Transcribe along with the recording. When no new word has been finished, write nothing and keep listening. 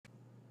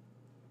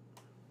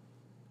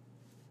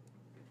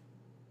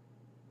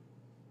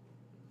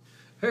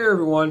Hey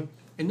everyone,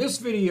 in this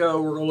video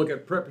we're going to look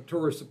at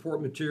preparatory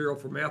support material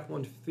for Math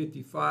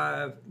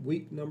 155,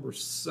 week number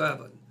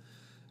 7.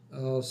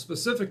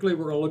 Specifically,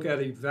 we're going to look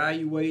at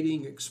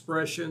evaluating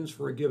expressions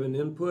for a given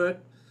input.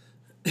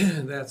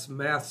 That's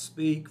math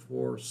speak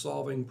for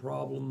solving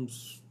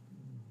problems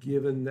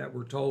given that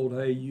we're told,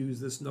 hey, use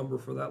this number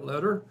for that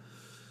letter.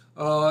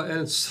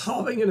 And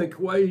solving an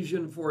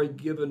equation for a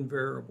given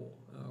variable.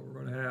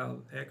 We're going to have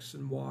x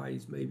and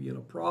y's maybe in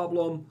a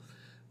problem.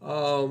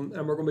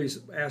 And we're going to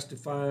be asked to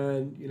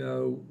find,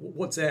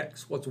 what's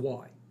x, what's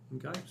y.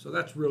 Okay, so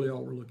that's really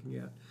all we're looking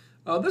at.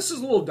 This is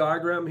a little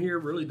diagram here,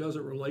 really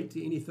doesn't relate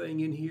to anything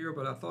in here,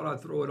 but I thought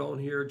I'd throw it on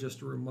here just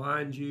to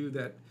remind you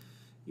that,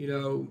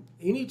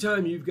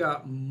 anytime you've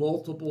got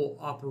multiple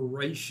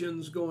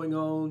operations going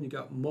on, you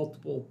got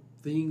multiple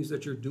things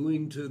that you're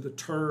doing to the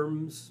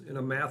terms in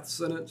a math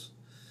sentence,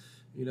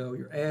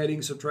 you're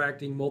adding,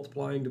 subtracting,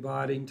 multiplying,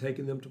 dividing,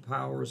 taking them to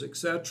powers,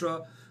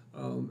 etc.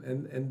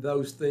 And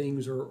those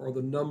things are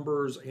the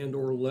numbers and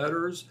or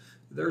letters.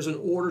 There's an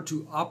order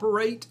to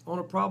operate on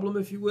a problem,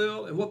 if you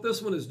will. And what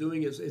this one is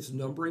doing is it's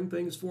numbering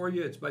things for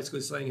you. It's basically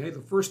saying, hey,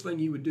 the first thing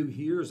you would do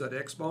here is that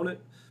exponent.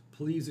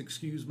 Please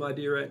excuse my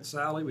dear Aunt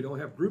Sally. We don't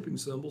have grouping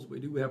symbols. We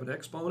do have an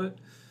exponent.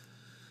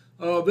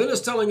 Then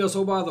it's telling us,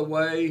 oh, by the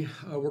way,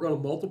 we're going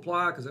to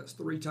multiply because that's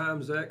 3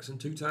 times x and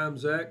 2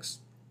 times x.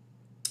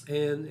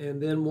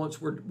 And then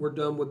once we're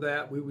done with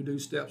that, we would do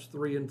steps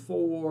 3 and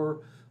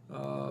 4.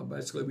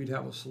 Basically, we'd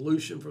have a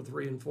solution for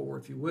 3 and 4,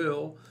 if you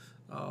will,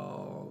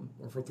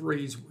 or for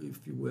 3's,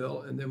 if you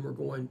will, and then we're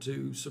going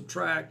to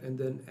subtract and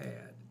then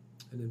add.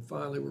 And then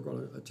finally, we're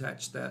going to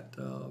attach that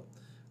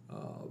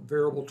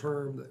variable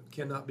term that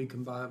cannot be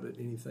combined with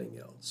anything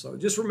else. So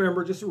just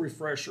remember, just a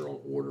refresher on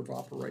order of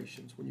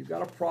operations. When you've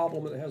got a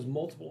problem that has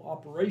multiple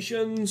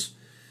operations,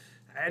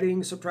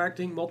 adding,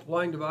 subtracting,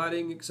 multiplying,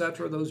 dividing,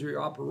 etc. Those are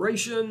your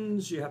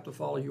operations. You have to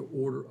follow your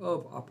order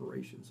of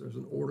operations. There's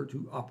an order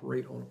to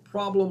operate on a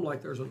problem,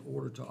 like there's an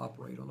order to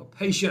operate on a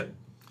patient.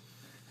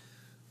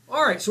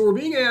 All right, so we're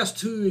being asked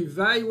to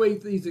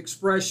evaluate these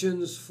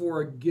expressions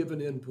for a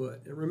given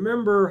input. And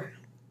remember,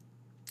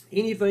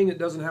 anything that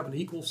doesn't have an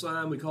equal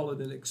sign, we call it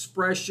an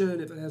expression.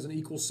 If it has an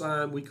equal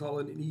sign, we call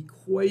it an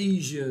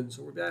equation.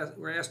 So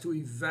we're asked to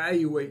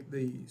evaluate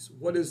these.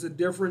 What is the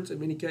difference? In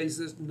many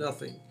cases,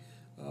 nothing.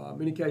 In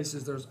many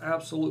cases, there's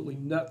absolutely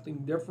nothing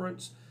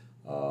difference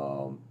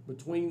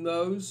between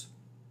those.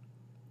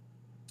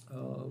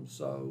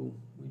 So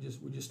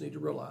we just need to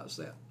realize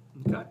that.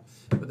 Okay,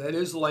 but that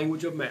is the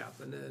language of math,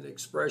 and an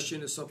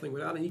expression is something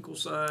without an equal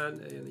sign,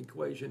 and an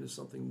equation is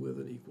something with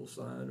an equal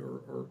sign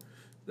or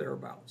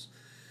thereabouts.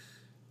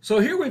 So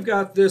here we've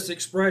got this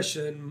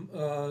expression,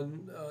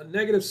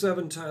 negative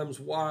 7 times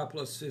y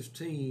plus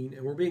 15,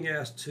 and we're being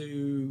asked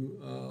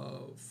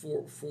to,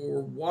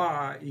 for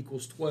y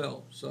equals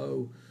 12.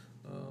 So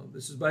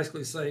this is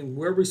basically saying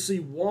where we see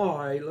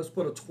y, let's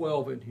put a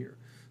 12 in here.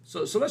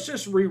 So let's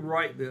just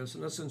rewrite this,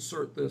 and let's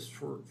insert this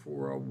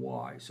for a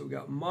y. So we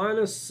got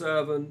minus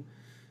 7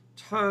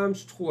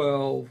 times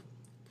 12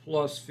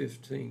 plus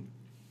 15,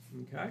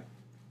 okay?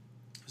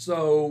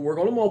 So we're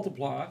going to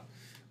multiply.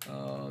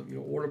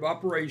 Order of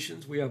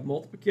operations, we have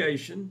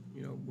multiplication.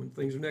 When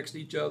things are next to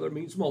each other, it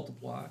means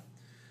multiply.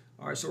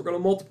 All right, so we're going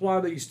to multiply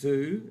these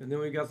two, and then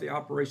we got the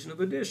operation of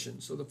addition.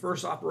 So the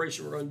first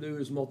operation we're going to do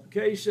is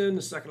multiplication.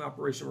 The second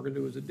operation we're going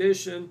to do is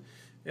addition,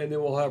 and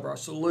then we'll have our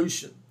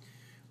solution.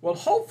 Well,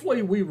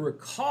 hopefully we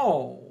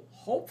recall,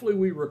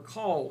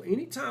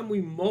 anytime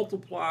we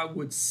multiply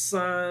with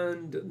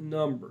signed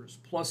numbers,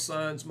 plus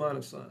signs,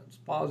 minus signs,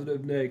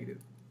 positive,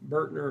 negative,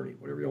 Bert and Ernie,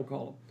 whatever you want to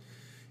call them,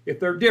 if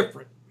they're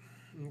different,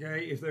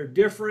 okay, if they're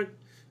different,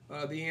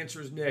 the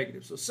answer is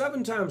negative. So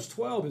 7 times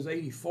 12 is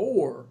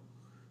 84,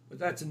 but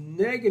that's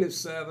negative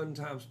 7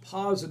 times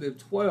positive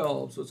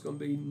 12, so it's going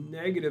to be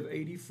negative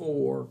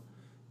 84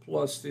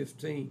 plus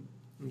 15.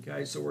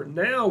 Okay, so we're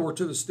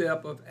to the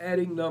step of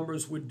adding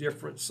numbers with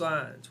different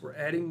signs. We're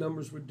adding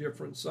numbers with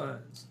different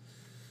signs.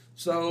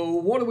 So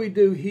what do we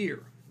do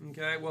here?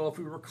 Okay, well, if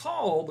we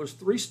recall, there's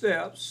 3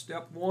 steps.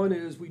 Step 1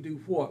 is we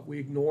do what? We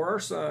ignore our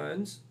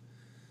signs.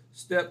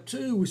 Step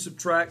 2, we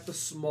subtract the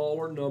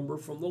smaller number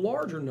from the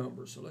larger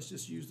number. So let's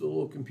just use the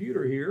little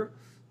computer here.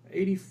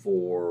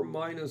 84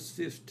 minus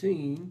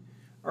 15.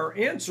 Our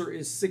answer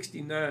is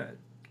 69.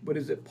 But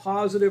is it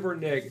positive or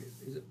negative?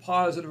 Is it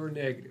positive or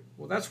negative?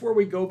 Well, that's where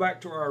we go back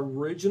to our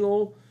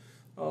original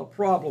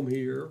problem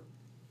here.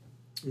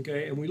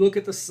 Okay, and we look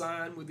at the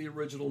sign with the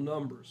original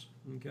numbers.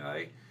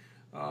 Okay.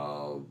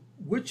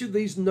 Which of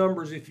these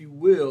numbers, if you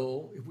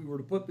will, if we were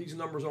to put these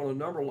numbers on a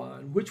number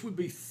line, which would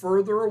be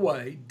further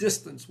away,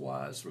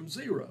 distance-wise, from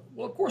 0?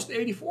 Well, of course, the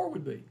 84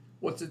 would be.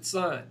 What's its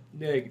sign?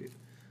 Negative.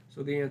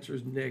 So the answer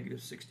is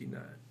negative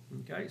 69.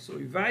 Okay, so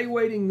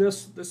evaluating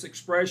this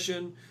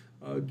expression,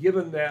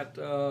 given that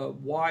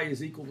y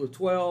is equal to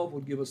 12,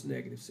 would give us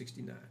negative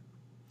 69.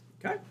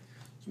 Okay,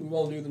 so we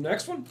want to do the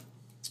next one.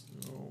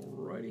 All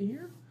righty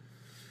here.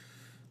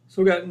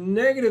 So we got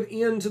negative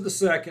n to the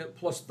second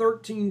plus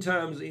 13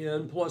 times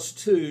n plus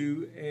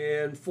 2,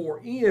 and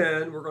for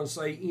n, we're going to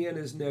say n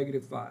is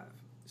negative 5.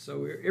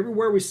 So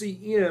everywhere we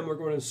see n, we're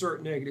going to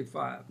insert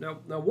 -5.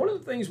 Now one of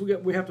the things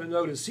we have to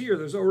notice here,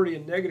 there's already a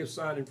negative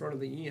sign in front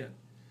of the n.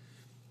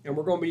 And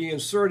we're going to be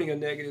inserting a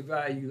negative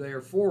value there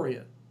for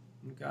n.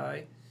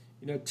 Okay?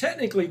 You know,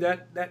 technically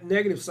that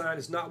negative sign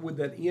is not with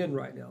that n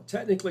right now.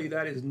 Technically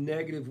that is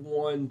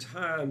 -1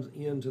 times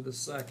n to the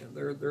second.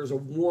 There's a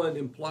 1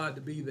 implied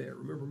to be there.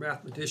 Remember,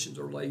 mathematicians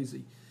are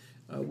lazy.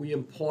 We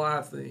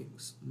imply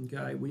things.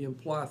 Okay? We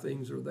imply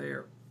things are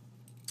there.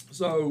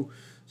 So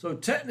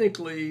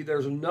technically,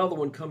 there's another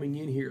one coming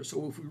in here.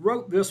 So if we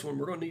wrote this one,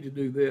 we're going to need to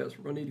do this.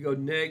 We're going to need to go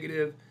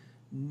negative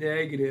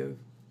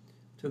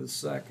to the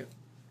second.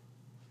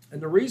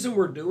 And the reason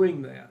we're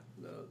doing that,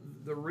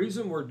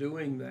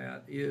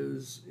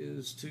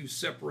 is to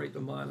separate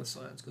the minus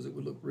signs, because it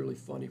would look really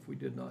funny if we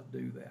did not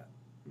do that.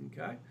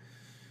 Okay?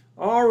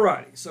 All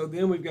righty. So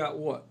then we've got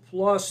what?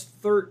 Plus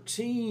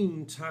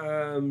 13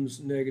 times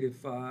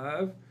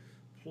 -5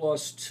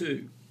 plus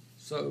 2.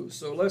 So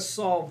let's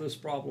solve this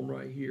problem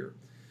right here.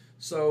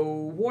 So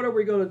what are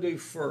we going to do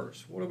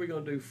first?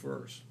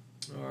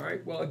 All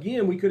right, well,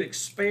 again, we could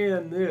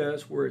expand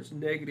this where it's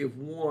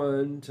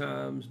 -1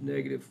 times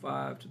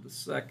 -5 to the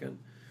second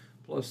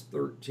plus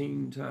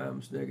 13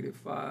 times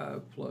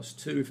 -5 plus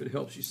 2, if it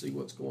helps you see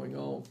what's going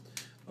on.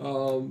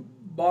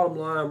 Bottom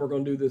line, we're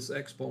going to do this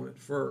exponent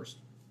first.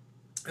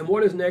 And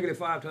what is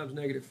 -5 times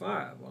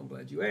 -5? Well, I'm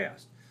glad you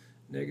asked.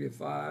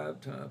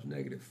 -5 times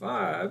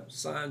 -5,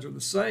 signs are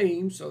the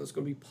same, so it's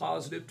going to be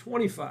positive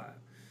 25.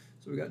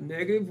 So we got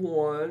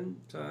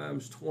 -1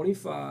 times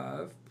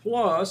 25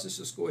 plus, let's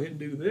just go ahead and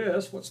do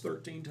this. What's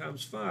 13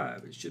 times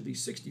 5? It should be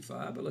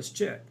 65, but let's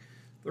check.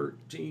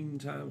 13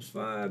 times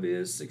 5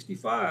 is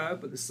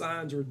 65, but the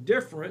signs are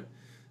different,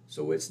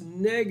 so it's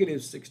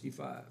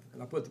 -65.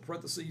 And I put the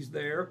parentheses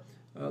there,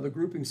 the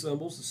grouping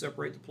symbols to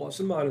separate the plus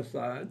and minus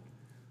sign,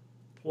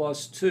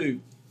 plus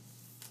 2.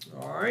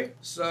 All right,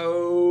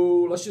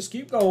 so let's just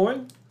keep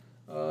going.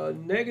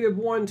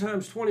 -1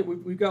 times 20,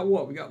 we've got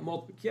what? We got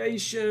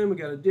multiplication, we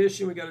got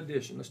addition,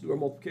 Let's do our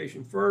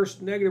multiplication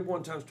first.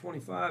 -1 times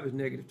 25 is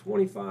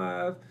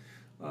 -25.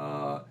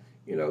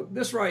 You know,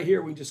 this right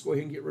here, we just go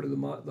ahead and get rid of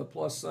the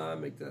plus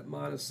sign, make that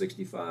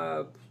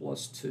 -65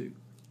 plus 2.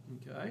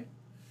 Okay,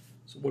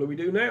 so what do we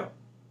do now?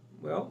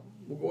 Well,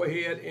 we'll go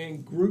ahead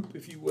and group,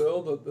 if you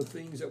will, the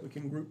things that we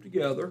can group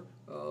together.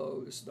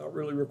 It's not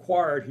really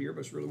required here,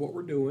 but it's really what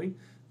we're doing.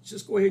 Let's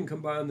just go ahead and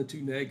combine the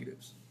two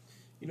negatives.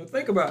 You know,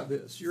 think about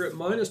this. You're at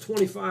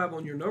 -25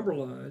 on your number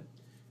line,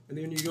 and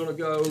then you're going to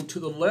go to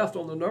the left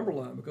on the number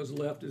line because the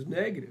left is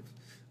negative.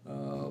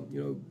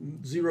 You know,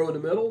 0 in the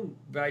middle,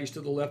 values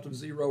to the left of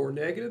 0 are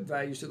negative,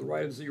 values to the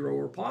right of 0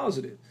 are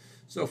positive.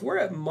 So if we're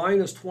at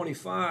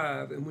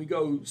 -25 and we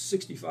go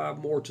 65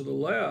 more to the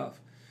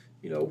left,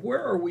 you know,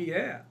 where are we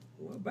at?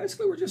 Well,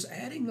 basically, we're just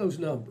adding those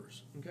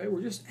numbers. Okay,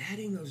 we're just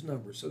adding those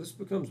numbers. So this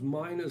becomes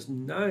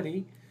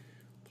 -90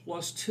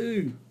 plus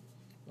 2.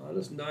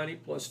 -90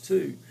 plus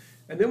 2.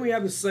 And then we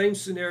have the same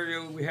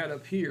scenario we had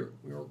up here.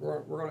 We're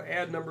going to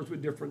add numbers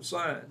with different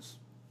signs.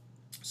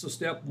 So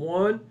step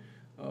 1,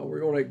 we're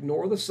going to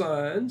ignore the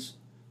signs.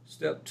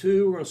 Step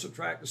 2, we're going to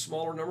subtract the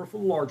smaller number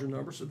from the larger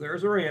number. So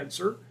there's our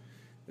answer.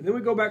 And then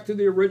we go back to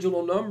the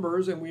original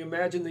numbers and we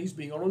imagine these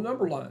being on a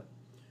number line.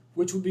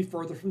 Which would be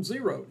further from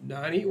 0,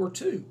 90 or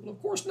 2? Well,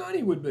 of course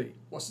 90 would be.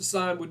 What's the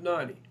sign with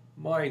 90?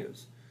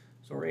 Minus.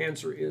 So our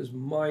answer is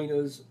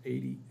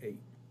 -88.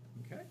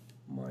 Okay,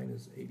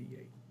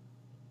 -88.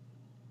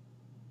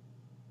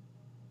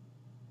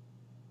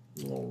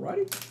 All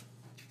righty.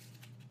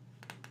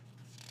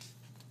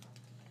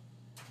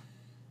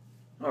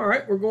 All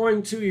right, we're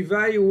going to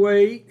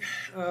evaluate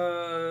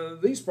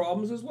these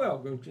problems as well.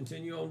 We're going to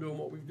continue on doing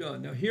what we've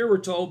done. Now here we're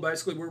told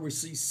basically where we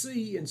see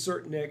C,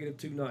 insert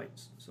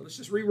 -2/9. So let's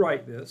just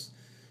rewrite this.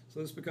 So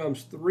this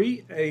becomes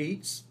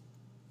 3/8,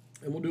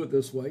 and we'll do it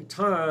this way,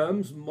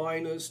 times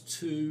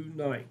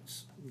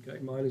 -2/9. Okay,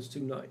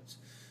 -2/9.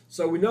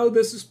 So we know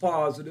this is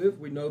positive.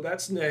 We know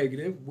that's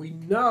negative. We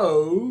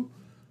know,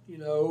 you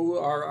know,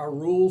 our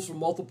rules for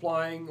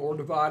multiplying or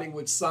dividing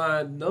with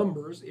signed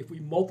numbers. If we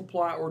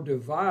multiply or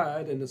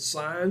divide and the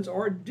signs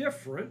are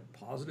different,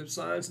 positive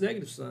signs,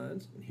 negative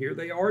signs, and here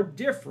they are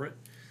different,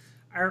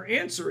 our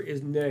answer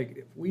is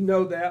negative. We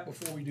know that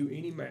before we do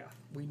any math.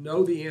 We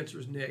know the answer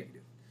is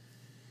negative.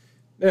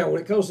 Now, when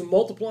it comes to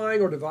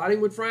multiplying or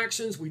dividing with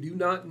fractions, we do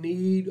not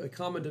need a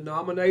common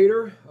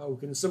denominator. We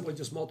can simply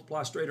just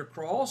multiply straight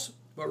across.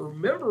 But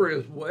remember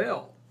as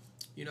well,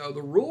 you know,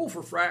 the rule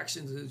for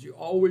fractions is you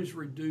always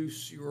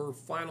reduce your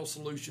final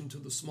solution to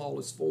the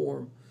smallest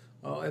form.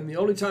 And the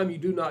only time you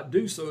do not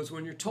do so is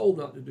when you're told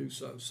not to do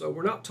so. So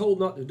we're not told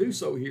not to do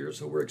so here,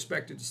 so we're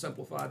expected to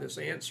simplify this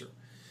answer.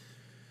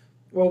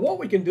 Well, what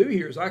we can do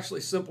here is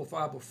actually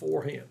simplify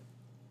beforehand,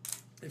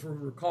 if we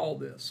recall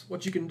this.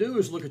 What you can do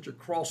is look at your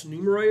cross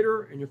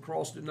numerator and your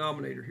cross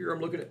denominator. Here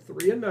I'm looking at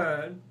 3 and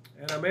 9,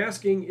 and I'm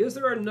asking, is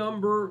there a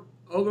number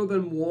other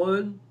than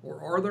 1, or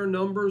are there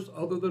numbers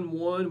other than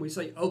 1? We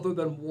say other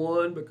than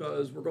 1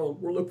 because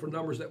we're looking for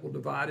numbers that will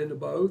divide into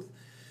both.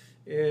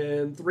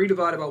 And 3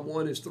 divided by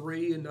 1 is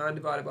 3, and 9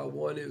 divided by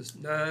 1 is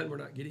 9. We're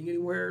not getting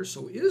anywhere.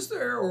 So is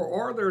there or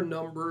are there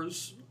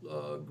numbers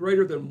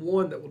greater than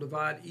 1 that will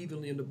divide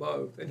evenly into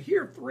both? And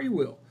here 3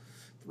 will.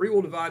 3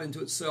 will divide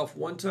into itself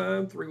 1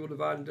 time. 3 will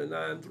divide into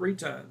 9 3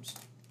 times.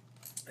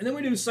 And then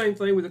we do the same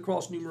thing with the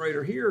cross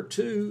numerator here,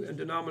 2, and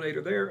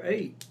denominator there,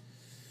 8.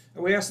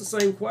 And we ask the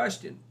same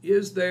question.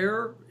 Is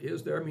there,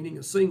 meaning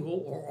a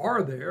single, or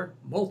are there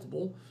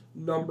multiple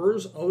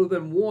numbers other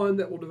than 1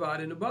 that will divide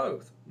into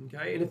both?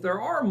 Okay, and if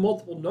there are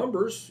multiple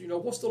numbers,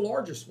 what's the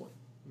largest one?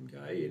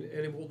 Okay,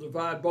 and it will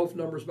divide both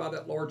numbers by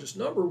that largest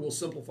number. We'll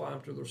simplify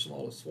them to their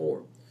smallest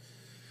form.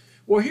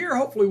 Well, here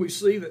hopefully we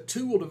see that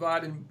 2 will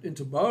divide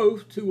into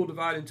both. 2 will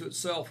divide into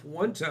itself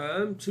 1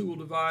 time. 2 will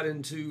divide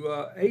into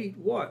 8,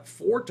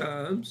 4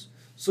 times.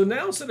 So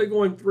now instead of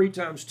going 3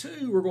 times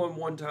 2, we're going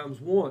 1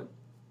 times 1.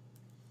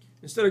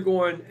 Instead of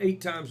going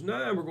 8 times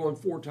 9, we're going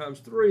 4 times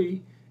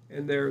 3,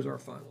 and there's our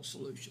final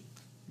solution,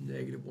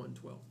 negative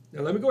 112.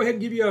 Now let me go ahead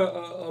and give you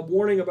a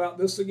warning about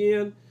this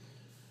again.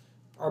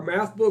 Our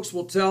math books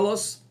will tell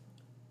us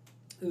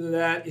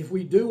that if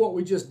we do what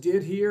we just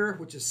did here,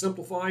 which is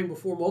simplifying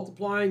before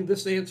multiplying,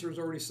 this answer is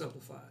already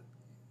simplified.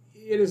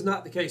 It is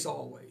not the case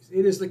always.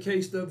 It is the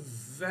case the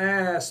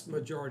vast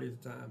majority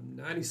of the time,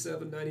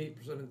 97,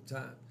 98% of the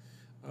time.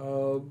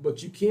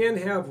 But you can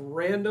have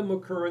random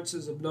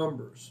occurrences of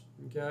numbers,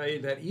 okay,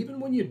 that even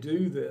when you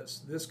do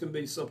this, this can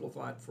be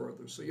simplified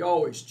further. So you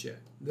always check.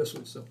 This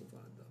one's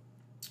simplified, though.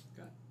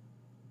 Okay.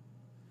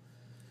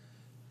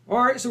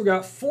 All right, so we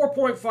got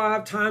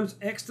 4.5 times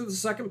x to the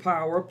second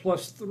power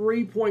plus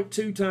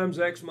 3.2 times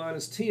x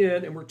minus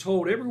 10, and we're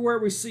told everywhere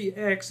we see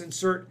x,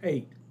 insert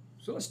 8.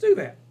 So let's do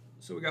that.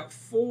 So we got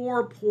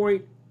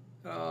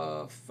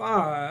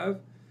 4.5,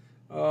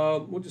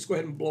 we'll just go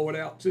ahead and blow it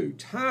out too,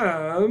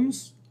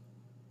 times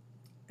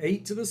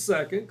 8 to the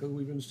second, because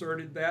we've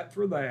inserted that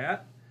for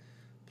that,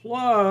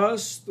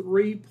 plus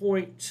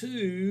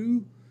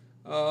 3.2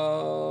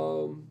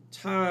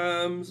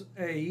 times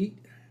 8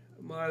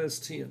 minus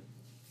 10.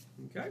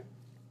 Okay?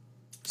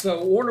 So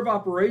order of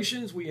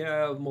operations, we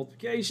have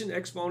multiplication,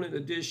 exponent,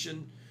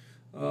 addition,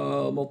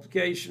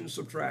 multiplication,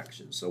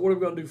 subtraction. So what are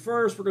we going to do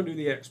first? We're going to do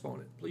the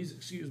exponent. Please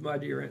excuse my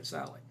dear Aunt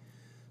Sally.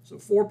 So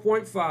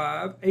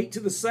 4.5, 8 to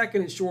the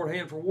second is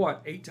shorthand for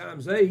what? 8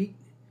 times 8,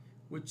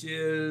 which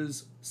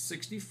is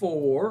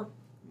 64,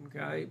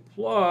 okay,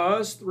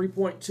 plus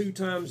 3.2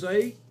 times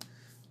 8.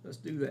 Let's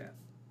do that.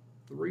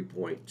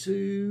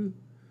 3.2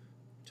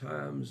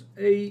 times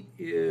 8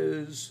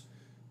 is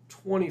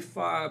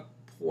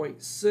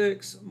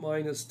 25.6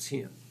 minus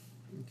 10,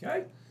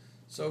 okay?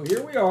 So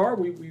here we are.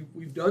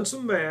 We've done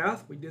some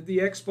math. We did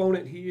the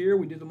exponent here.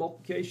 We did the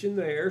multiplication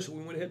there. So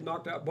we went ahead and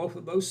knocked out both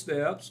of those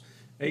steps.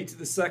 8 to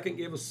the second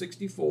gave us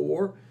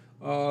 64.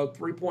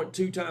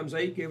 3.2 times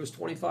 8 gave us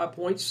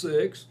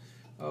 25.6.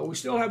 We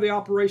still have the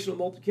operation of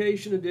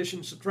multiplication,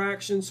 addition,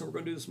 subtraction. So we're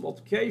going to do this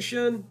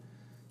multiplication.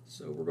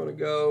 So we're going to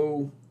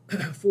go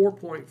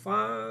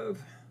 4.5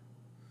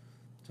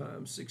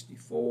 times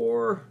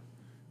 64.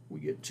 We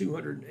get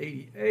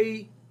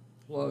 288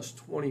 plus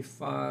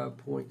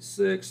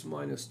 25.6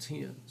 minus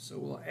 10. So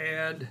we'll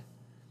add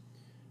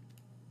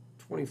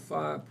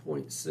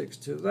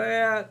 25.6 to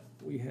that.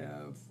 We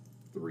have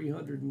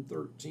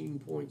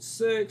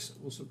 313.6.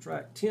 We'll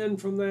subtract 10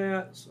 from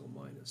that, so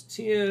minus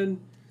 10.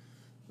 And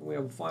we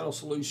have a final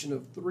solution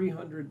of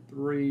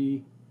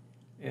 303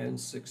 and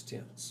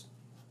 6/10.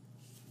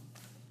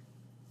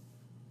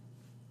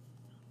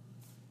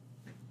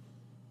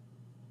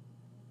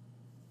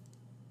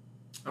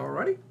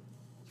 Alrighty.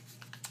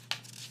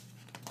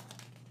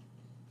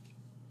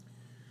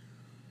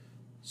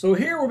 So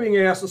here we're being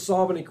asked to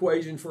solve an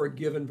equation for a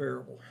given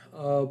variable.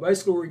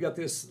 Basically, we've got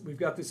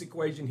this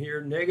equation here,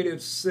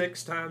 negative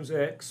 6 times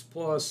x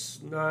plus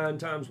 9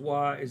 times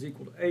y is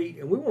equal to 8,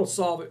 and we want to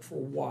solve it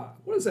for y.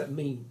 What does that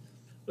mean?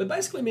 Well, it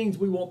basically means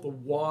we want the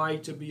y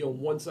to be on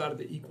one side of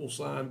the equal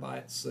sign by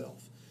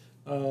itself.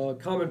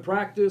 Common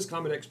practice,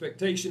 common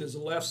expectation is the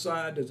left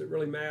side. Does it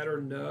really matter?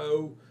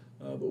 No.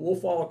 But we'll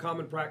follow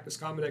common practice,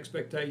 common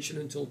expectation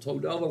until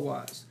told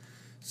otherwise.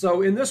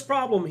 So in this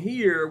problem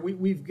here,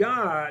 we've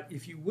got,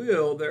 if you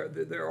will,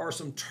 there are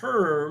some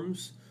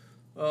terms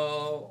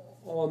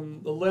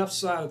on the left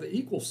side of the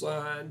equal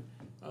sign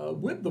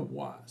with the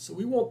y. So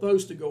we want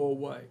those to go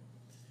away.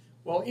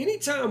 Well,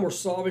 anytime we're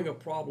solving a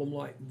problem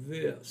like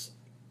this,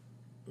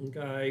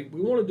 okay,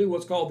 we want to do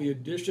what's called the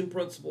addition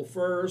principle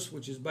first,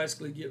 which is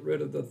basically get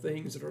rid of the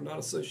things that are not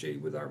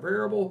associated with our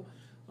variable,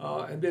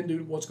 and then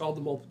do what's called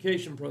the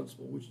multiplication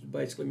principle, which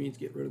basically means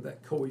get rid of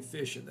that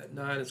coefficient. That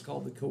 9 is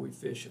called the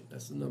coefficient.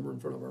 That's the number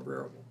in front of our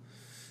variable.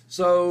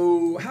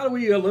 So how do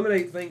we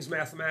eliminate things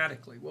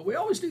mathematically? Well, we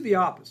always do the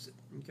opposite.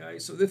 Okay,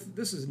 so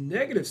this is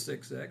negative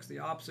 6x. The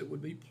opposite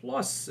would be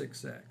plus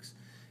 6x.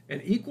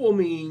 And equal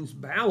means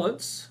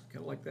balance,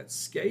 kind of like that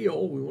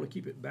scale. We want to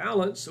keep it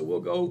balanced, so we'll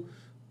go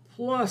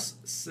plus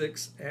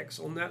 6x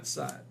on that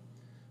side.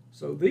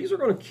 So these are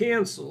going to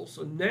cancel.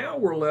 So now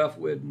we're left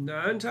with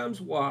 9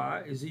 times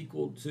y is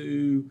equal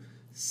to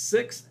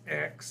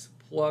 6x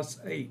plus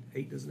 8.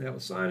 8 doesn't have a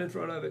sign in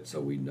front of it,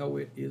 so we know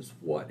it is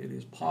what? It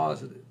is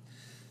positive.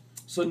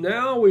 So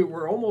now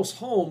we're almost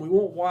home. We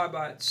want y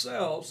by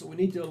itself, so we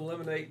need to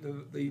eliminate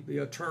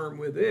the term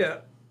with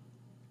it.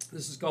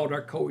 This is called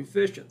our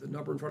coefficient. The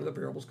number in front of the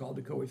variable is called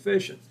the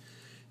coefficient.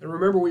 And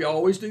remember, we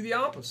always do the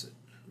opposite.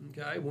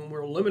 Okay, when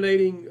we're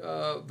eliminating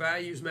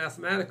values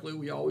mathematically,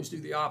 we always do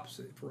the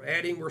opposite. If we're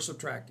adding, we're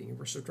subtracting. If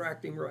we're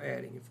subtracting, we're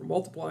adding. If we're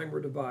multiplying, we're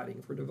dividing.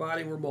 If we're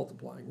dividing, we're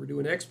multiplying. We're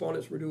doing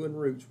exponents, we're doing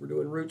roots. We're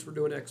doing roots, we're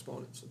doing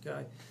exponents.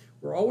 Okay,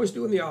 we're always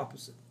doing the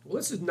opposite. Well,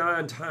 this is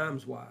 9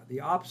 times y. The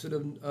opposite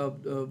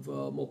of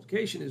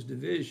multiplication is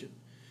division.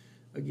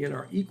 Again,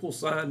 our equal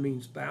sign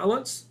means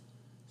balance.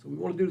 So we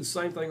want to do the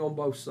same thing on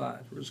both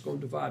sides. We're just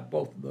going to divide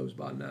both of those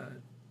by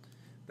 9.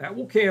 That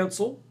will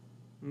cancel.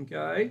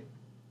 Okay.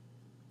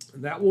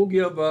 And that will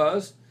give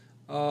us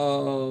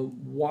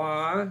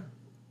y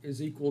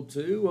is equal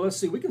to, well, let's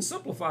see, we can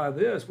simplify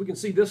this. We can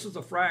see this is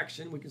a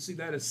fraction. We can see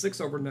that as 6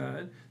 over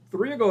 9.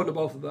 3 will go into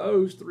both of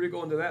those. 3 will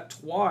go into that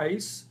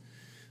twice.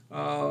 3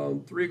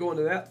 will go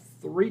into that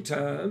 3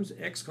 times.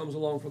 X comes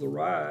along for the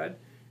ride.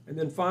 And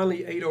then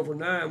finally, 8 over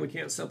 9, we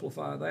can't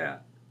simplify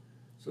that.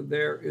 So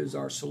there is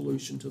our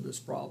solution to this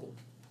problem.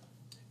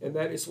 And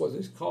that is what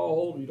it's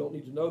called. You don't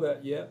need to know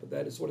that yet, but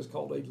that is what is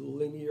called a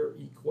linear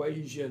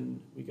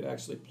equation. We could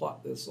actually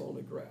plot this on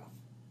a graph.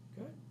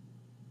 Okay.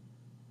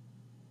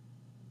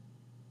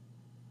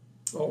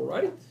 All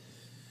right.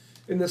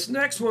 In this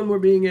next one, we're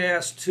being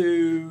asked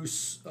to,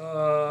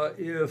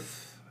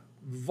 if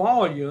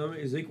volume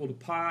is equal to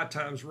pi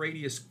times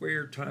radius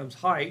squared times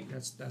height.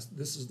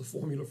 This is the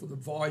formula for the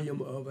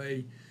volume of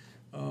a,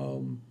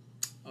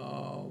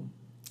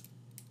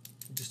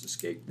 just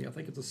escaped me. I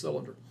think it's a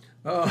cylinder.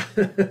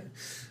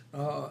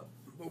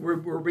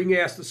 We're being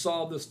asked to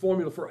solve this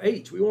formula for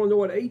h. We want to know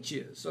what h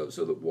is. So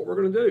what we're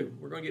going to do,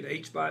 we're going to get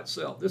h by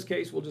itself. In this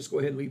case, we'll just go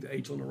ahead and leave the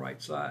h on the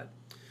right side.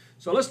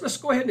 So let's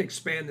go ahead and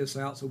expand this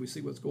out so we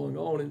see what's going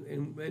on.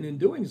 And in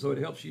doing so, it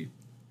helps you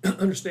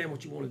understand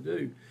what you want to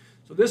do.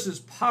 So this is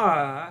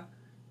pi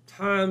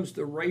times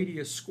the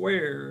radius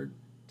squared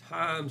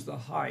times the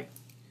height.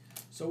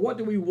 So what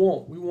do we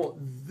want? We want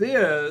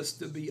this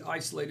to be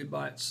isolated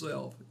by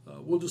itself.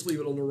 We'll just leave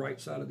it on the right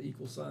side of the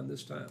equal sign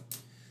this time.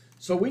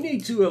 So we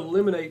need to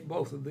eliminate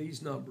both of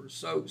these numbers.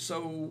 So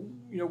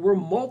you know, we're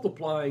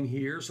multiplying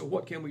here, so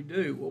what can we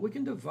do? Well, we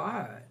can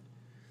divide.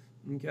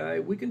 Okay,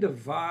 we can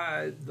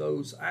divide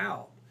those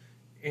out.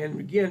 And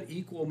again,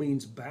 equal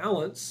means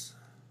balance.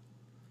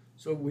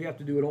 So we have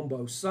to do it on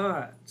both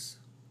sides.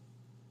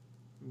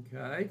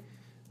 Okay.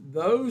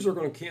 Those are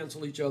going to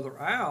cancel each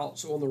other out.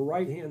 So on the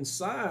right-hand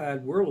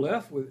side, we're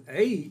left with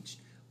h.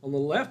 On the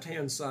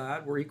left-hand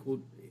side, we're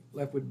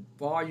left with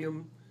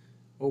volume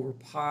over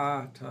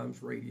pi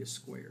times radius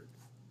squared.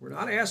 We're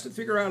not asked to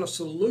figure out a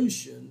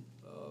solution.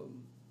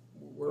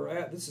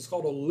 This is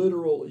called a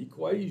literal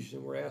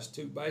equation. We're asked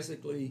to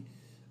basically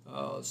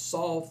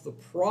solve the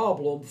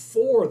problem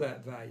for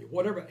that value.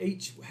 Whatever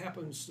h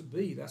happens to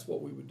be, that's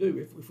what we would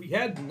do. If we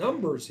had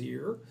numbers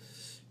here,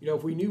 you know,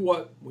 if we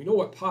know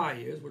what pi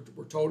is,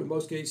 we're told in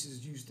most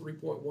cases use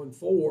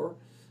 3.14.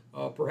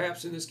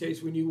 Perhaps in this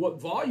case we knew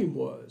what volume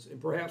was, and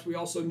perhaps we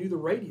also knew the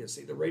radius.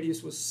 See, the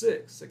radius was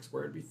 6. 6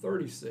 squared would be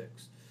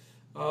 36.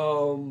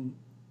 But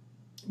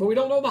we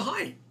don't know the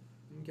height.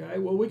 Okay,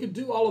 well, we could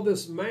do all of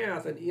this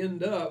math and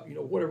end up, you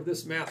know, whatever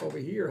this math over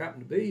here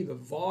happened to be, the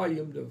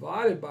volume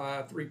divided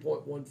by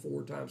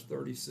 3.14 times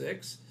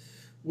 36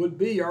 would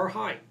be our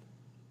height.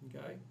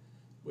 Okay,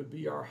 would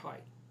be our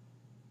height.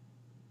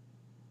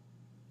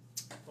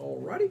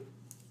 Alrighty.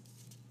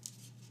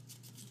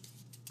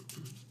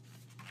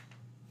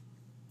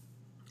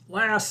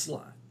 Last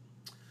slide.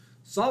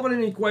 Solving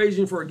an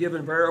equation for a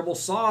given variable.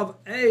 Solve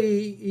A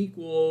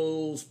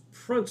equals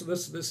principal.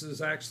 This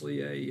is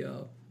actually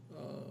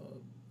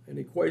an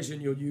equation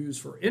you'll use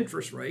for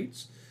interest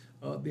rates.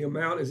 The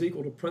amount is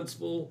equal to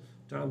principal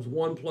times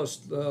 1 plus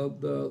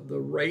the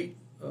rate,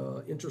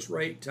 interest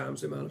rate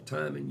times the amount of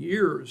time in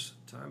years.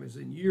 Time is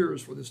in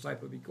years for this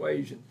type of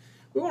equation.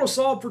 We want to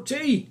solve for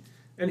t.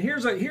 And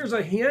here's a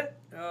hint.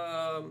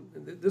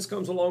 This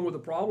comes along with the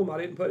problem. I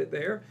didn't put it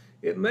there.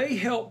 It may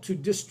help to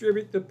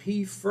distribute the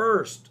p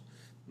first.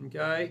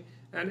 Okay?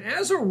 And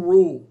as a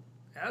rule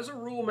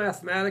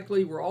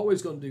mathematically, we're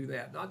always going to do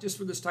that, not just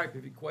for this type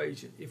of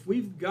equation. If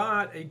we've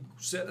got a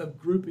set of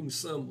grouping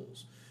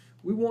symbols,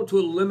 we want to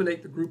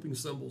eliminate the grouping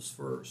symbols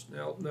first.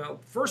 Now,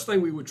 first thing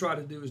we would try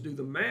to do is do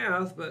the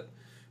math, but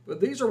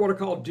these are what are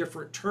called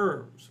different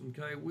terms.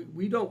 Okay?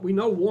 We know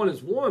 1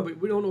 is 1, but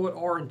we don't know what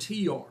r and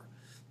t are.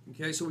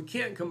 Okay, so we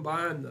can't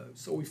combine those.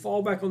 So we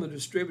fall back on the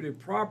distributive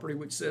property,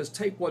 which says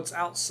take what's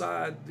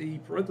outside the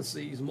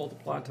parentheses and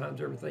multiply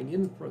times everything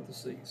in the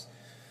parentheses.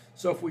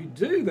 So if we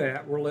do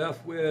that, we're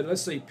left with,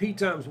 let's see, p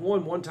times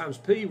 1, 1 times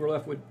p, we're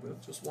left with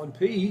just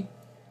 1p,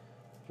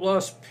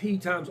 plus p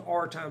times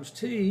r times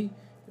t,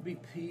 it'd be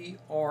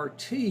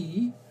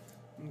prt,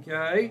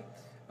 okay?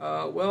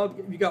 Well,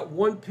 you got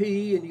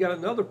 1p and you got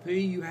another p,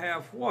 you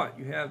have what?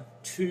 You have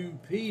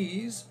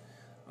 2p's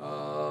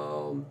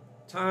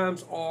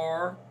times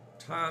r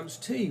times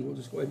t. We'll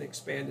just go ahead and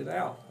expand it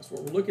out. That's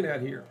what we're looking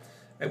at here.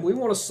 And we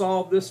want to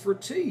solve this for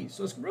t.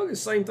 So it's really the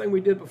same thing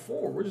we did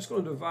before. We're just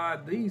going to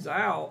divide these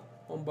out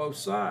on both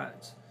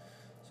sides.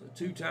 So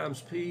 2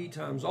 times p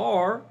times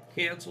r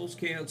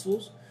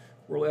cancels.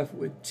 We're left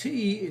with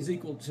t is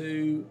equal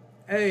to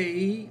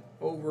a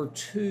over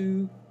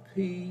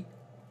 2p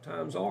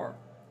times r.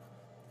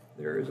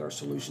 There is our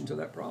solution to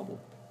that problem.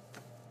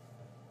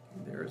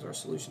 There is our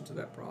solution to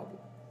that problem.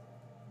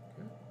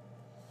 Okay.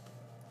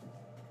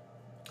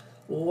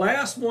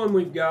 Last one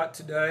we've got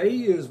today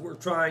is we're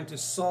trying to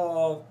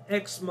solve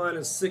x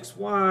minus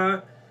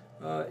 6y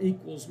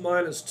equals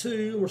minus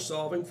 2. We're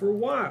solving for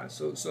y.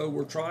 So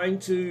we're trying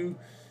to,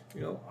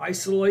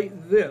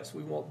 isolate this.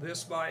 We want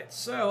this by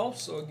itself.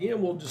 So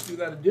again, we'll just do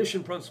that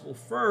addition principle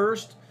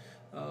first.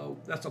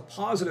 That's a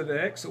positive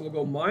x, so we'll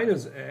go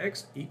minus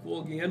x.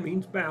 Equal again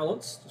means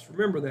balance. Just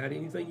remember that.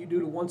 Anything you do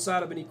to one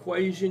side of an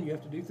equation, you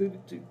have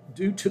to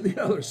do to the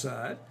other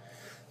side.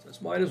 So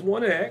it's minus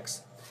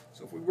 1x.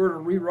 So if we were to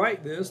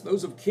rewrite this,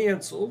 those have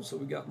canceled. So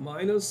we've got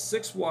minus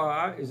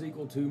 6y is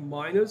equal to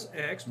minus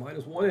x,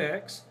 minus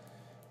 1x,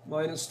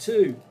 minus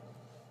 2.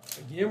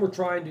 Again, we're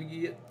trying to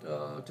get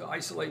to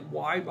isolate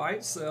y by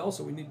itself,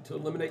 so we need to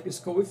eliminate this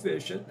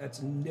coefficient.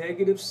 That's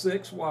negative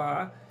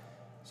 6y.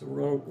 So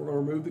we're going to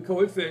remove the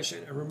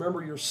coefficient. And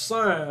remember, your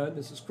sign,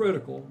 this is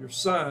critical, your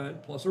sign,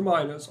 plus or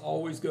minus,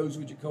 always goes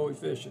with your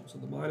coefficient. So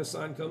the minus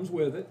sign comes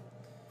with it.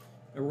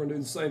 And we're going to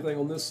do the same thing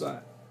on this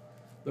side.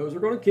 Those are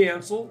going to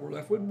cancel. We're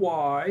left with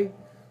y.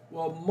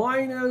 Well,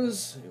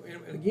 minus,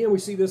 and again, we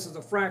see this as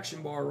a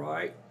fraction bar,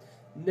 right?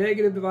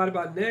 Negative divided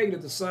by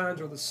negative, the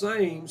signs are the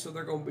same, so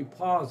they're going to be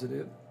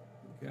positive,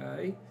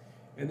 okay?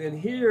 And then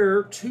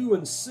here, 2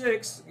 and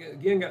 6,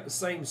 again, got the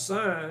same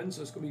sign,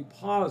 so it's going to be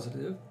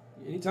positive.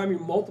 Anytime you're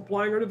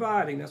multiplying or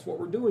dividing, that's what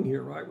we're doing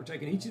here, right? We're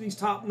taking each of these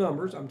top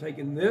numbers. I'm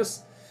taking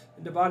this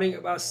and dividing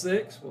it by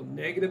 6. Well,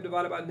 negative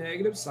divided by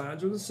negative,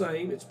 signs are the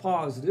same. It's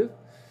positive,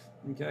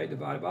 okay?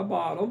 Divided by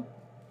bottom.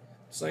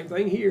 Same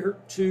thing here,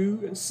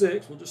 2 and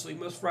 6. We'll just leave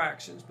them as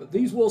fractions. But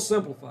these will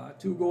simplify.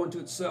 2 will go into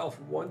itself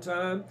 1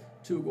 time.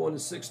 2 will go into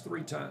 6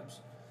 3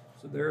 times.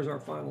 So there's our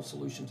final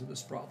solution to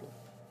this problem.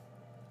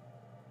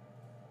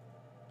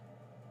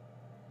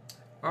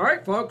 All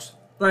right, folks.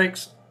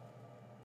 Thanks.